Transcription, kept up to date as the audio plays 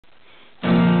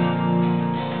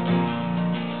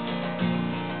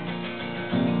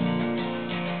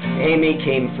Amy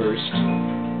came first.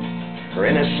 Her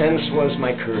innocence was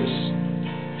my curse.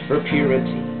 Her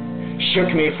purity shook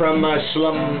me from my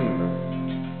slumber.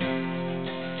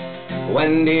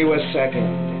 Wendy was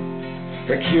second.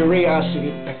 Her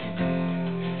curiosity beckoned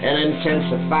and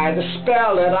intensified the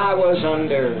spell that I was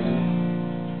under.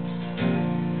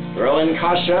 Throwing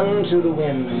caution to the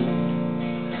wind,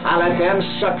 I let them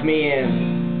suck me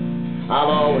in. I've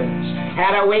always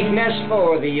had a weakness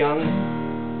for the young,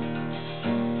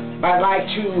 but like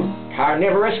two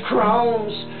carnivorous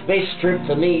crones, they stripped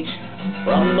the meat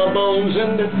from the bones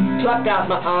and plucked out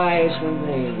my eyes when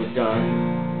they were done.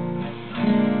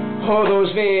 Oh,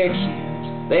 those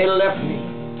Vixens, they left me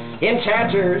in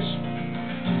tatters.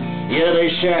 Yeah, they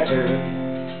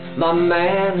shattered my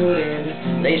manhood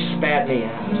and they spat me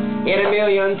out in a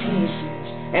million pieces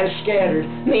and scattered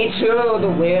me to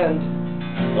the wind.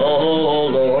 Oh,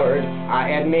 Lord, I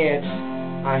admit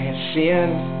I have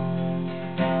sinned,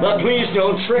 but please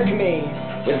don't trick me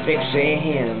with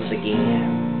Vixens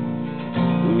again.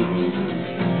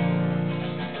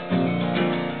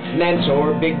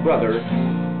 Mentor, big brother,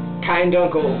 kind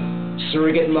uncle,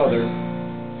 surrogate mother,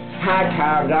 I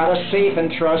carved out a safe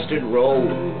and trusted role.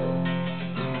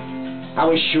 I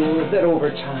was sure that over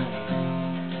time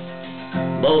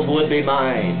both would be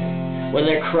mine when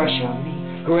their crush on me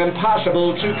grew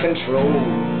impossible to control.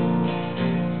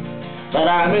 But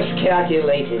I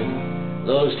miscalculated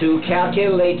those two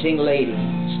calculating ladies,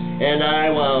 and I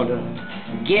wound up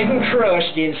getting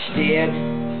crushed instead.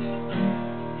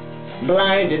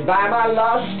 Blinded by my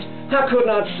lust, I could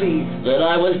not see that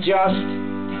I was just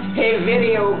a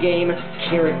video game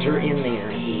character in their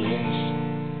heads.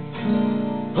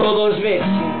 Oh, those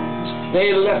Vixens,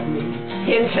 they left me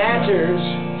in tatters.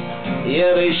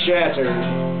 Yeah, they shattered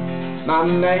my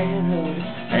manhood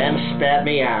and spat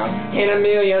me out in a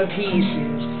million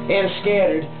pieces and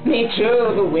scattered me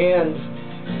to the wind.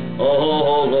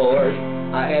 Oh, Lord,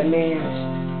 I admit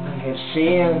I have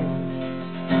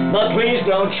sinned, but please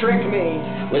don't trick me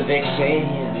with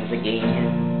Vixens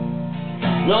again.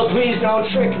 No, please don't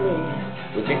trick me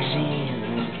with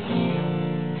Vixens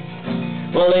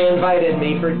again. Well, they invited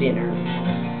me for dinner.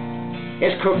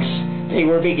 As cooks, they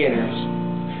were beginners,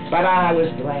 but I was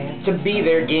glad to be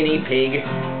their guinea pig.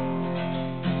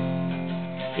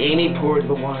 Amy poured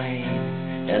the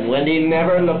wine, and Wendy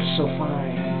never looked so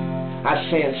fine. I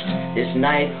sensed this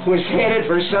night was headed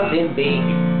for something big.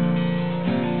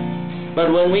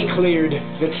 But when we cleared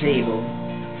the table,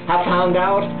 I found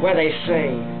out where they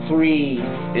say 3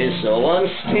 is so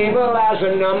unstable as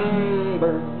a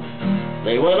number.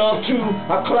 They went off to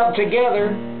a club together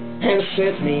and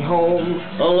sent me home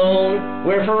alone,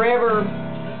 where forever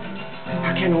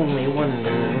I can only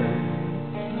wonder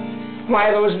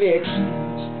why those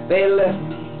Vixens, they left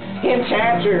me in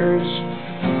tatters.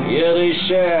 Yeah, they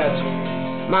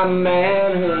shattered my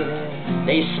manhood,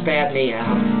 they spat me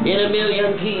out in a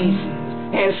million pieces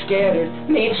and scattered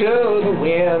me to the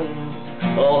wind.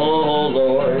 Oh,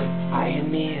 Lord, I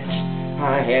admit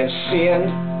I have sinned,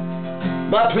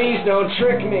 but please don't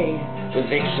trick me with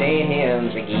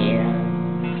Vixens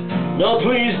again. No,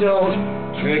 please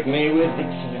don't trick me with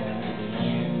Vixens again.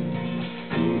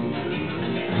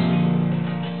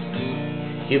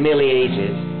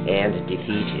 Humiliated and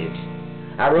defeated,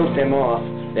 I wrote them off,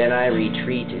 then I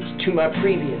retreated to my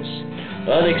previous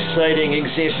unexciting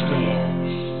existence.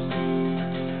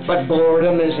 But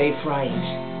boredom is a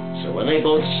fright, so when they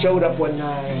both showed up one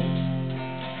night,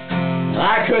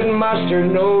 I couldn't muster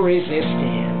no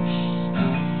resistance.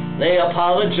 They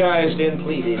apologized and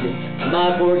pleaded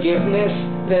my forgiveness,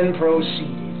 then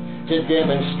proceeded to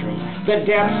demonstrate the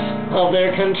depths of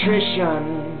their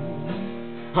contrition.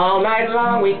 All night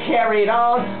long we carried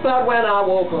on, but when I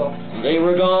woke up, they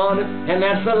were gone, and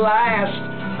that's the last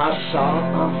I saw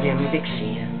of them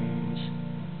Vixens.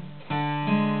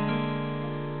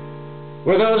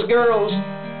 Were those girls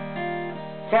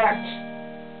fact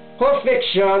or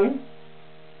fiction?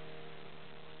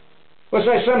 Was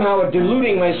I somehow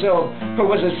deluding myself, or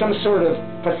was it some sort of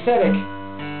pathetic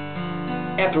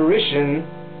apparition?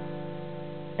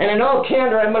 And in all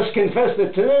candor, I must confess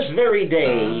that to this very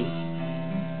day,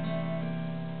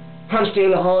 I'm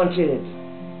still haunted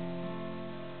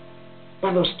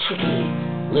by those tricky,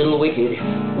 little wicked,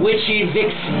 witchy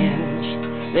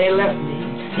Vixens. They left me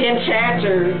in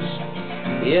tatters.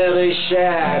 Yeah, they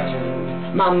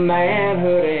shattered my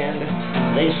manhood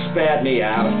and they spat me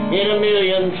out in a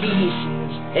million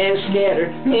pieces and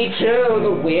scattered me to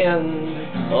the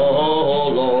wind. Oh,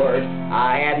 Lord,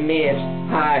 I admit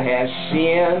I have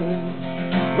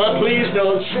sinned, but please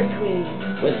don't trick me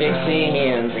with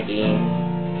Vixens again.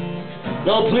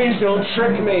 No, please don't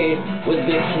trick me with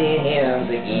Vixens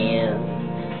again.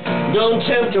 Don't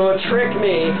tempt or trick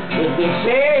me with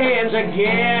Vixens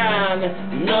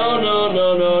again. No, no,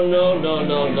 no, no, no, no,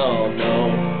 no, no,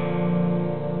 no.